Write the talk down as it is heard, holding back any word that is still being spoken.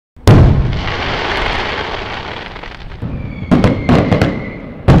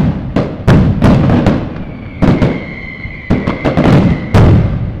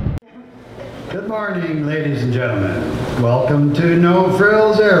morning, ladies and gentlemen. Welcome to No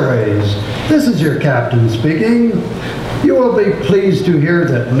Frills Airways. This is your captain speaking. You will be pleased to hear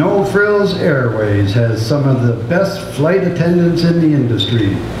that No Frills Airways has some of the best flight attendants in the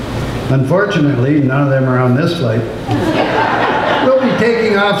industry. Unfortunately, none of them are on this flight. We'll be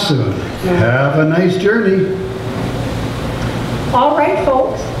taking off soon. Have a nice journey. All right,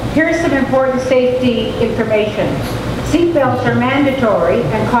 folks, here's some important safety information. Seatbelts are mandatory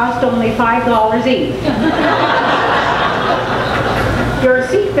and cost only $5 each. Your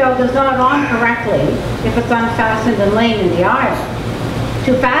seatbelt is not on correctly if it's unfastened and laying in the aisle.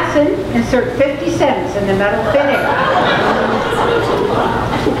 To fasten, insert 50 cents in the metal fitting.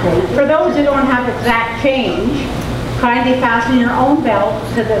 For those who don't have exact change, kindly fasten your own belt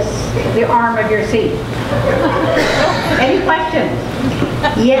to the arm of your seat. Any questions?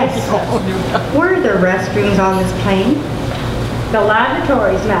 Yes. Where are the restrooms on this plane? The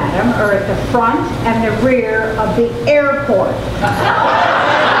lavatories, madam, are at the front and the rear of the airport.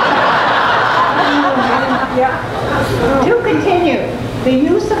 To continue, the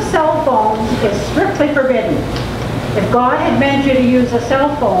use of cell phones is strictly forbidden. If God had meant you to use a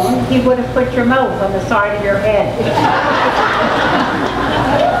cell phone, He would have put your mouth on the side of your head.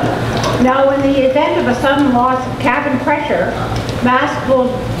 Now, in the event of a sudden loss of cabin pressure, masks will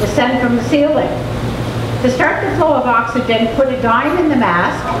descend from the ceiling. To start the flow of oxygen, put a dime in the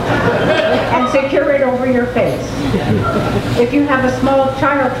mask and secure it over your face. If you have a small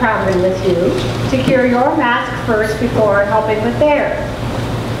child traveling with you, secure your mask first before helping with theirs.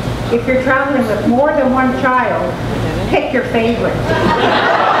 If you're traveling with more than one child, pick your favorite.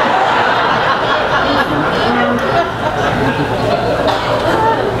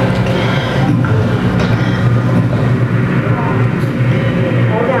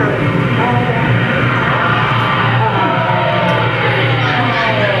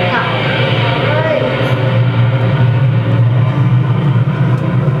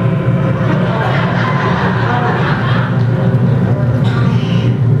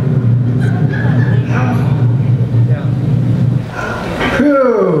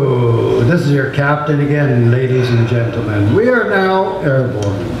 This is your captain again, ladies and gentlemen. We are now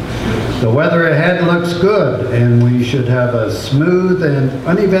airborne. The weather ahead looks good, and we should have a smooth and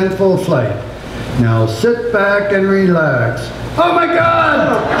uneventful flight. Now sit back and relax. Oh my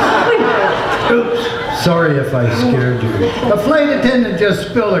God! Oops, sorry if I scared you. A flight attendant just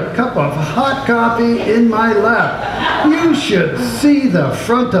spilled a cup of hot coffee in my lap. You should see the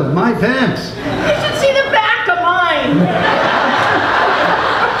front of my pants. You should see the back of mine.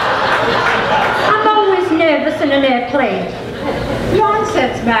 Nervous in an airplane.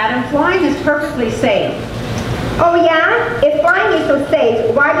 Nonsense, madam. Flying is perfectly safe. Oh yeah? If flying is so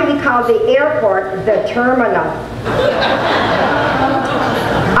safe, why do we call the airport the terminal?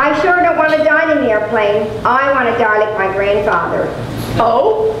 I sure don't want to die in the airplane. I want to die like my grandfather.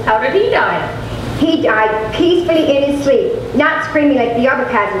 Oh? How did he die? He died peacefully in his sleep, not screaming like the other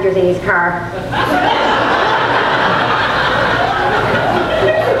passengers in his car.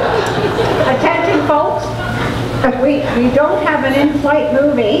 Attention, folks. We don't have an in-flight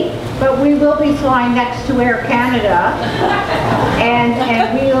movie, but we will be flying next to Air Canada, and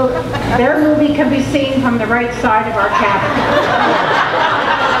their movie can be seen from the right side of our cabin.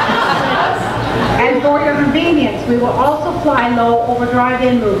 And for your convenience, we will also fly low over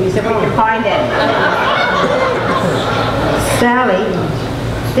drive-in movies if we can find it. Sally,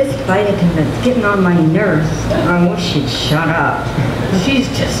 this flight attendant's getting on my nerves. I wish she'd shut up. She's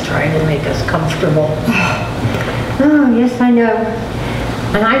just trying to make us comfortable. Oh, yes, I know.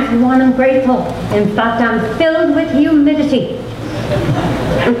 And I, for one, am grateful. In fact, I'm filled with humidity.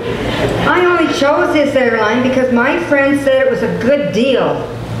 I only chose this airline because my friend said it was a good deal.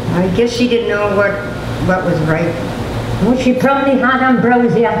 I guess she didn't know what was right. Well, she probably had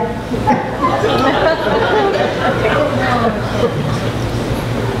ambrosia.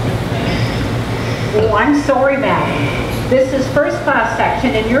 Oh, I'm sorry, madam. This is first class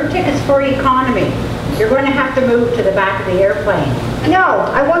section, and your ticket's for economy. You're going to have to move to the back of the airplane. No,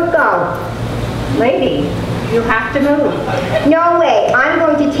 I won't go. Lady, you have to move. No way. I'm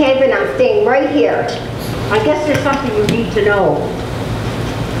going to Tampa and I'm staying right here. I guess there's something you need to know.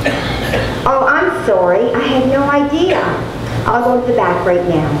 Oh, I'm sorry. I had no idea. I'll go to the back right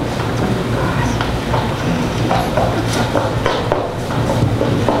now.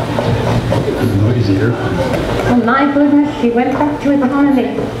 Noisier. Oh my goodness, she went back to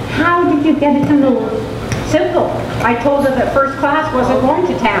economy. How did you get it to move? Simple. I told her that first class wasn't going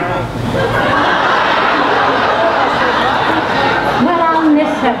to Tampa. Well, I'll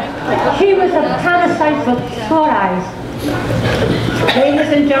miss her. She was a parasite with short eyes.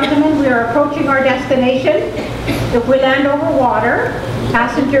 Ladies and gentlemen, we are approaching our destination. If we land over water,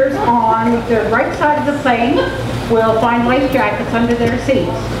 passengers on the right side of the plane will find life jackets under their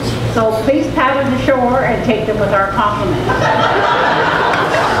seats. So please paddle to shore and take them with our compliments.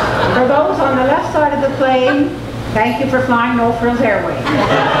 For those on the left side of the plane, thank you for flying No Frills Airways.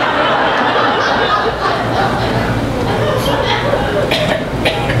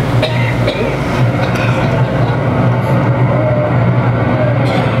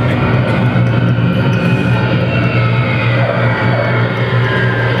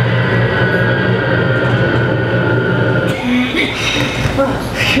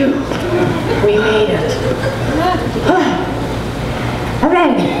 Phew, we made it.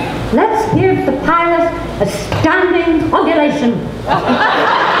 Hooray! Let's hear the pilot's astounding ovulation.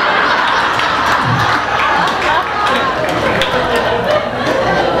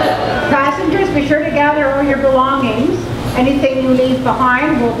 Passengers, be sure to gather all your belongings. Anything you leave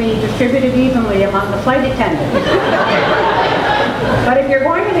behind will be distributed evenly among the flight attendants. But if you're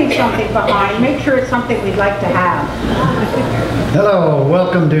going to leave something behind, make sure it's something we'd like to have. Hello,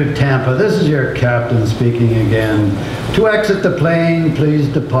 welcome to Tampa. This is your captain speaking again. To exit the plane, please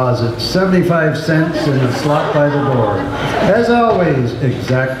deposit 75 cents in the slot by the door. As always,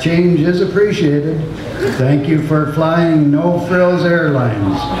 exact change is appreciated. Thank you for flying No Frills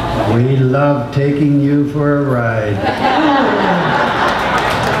Airlines. We love taking you for a ride.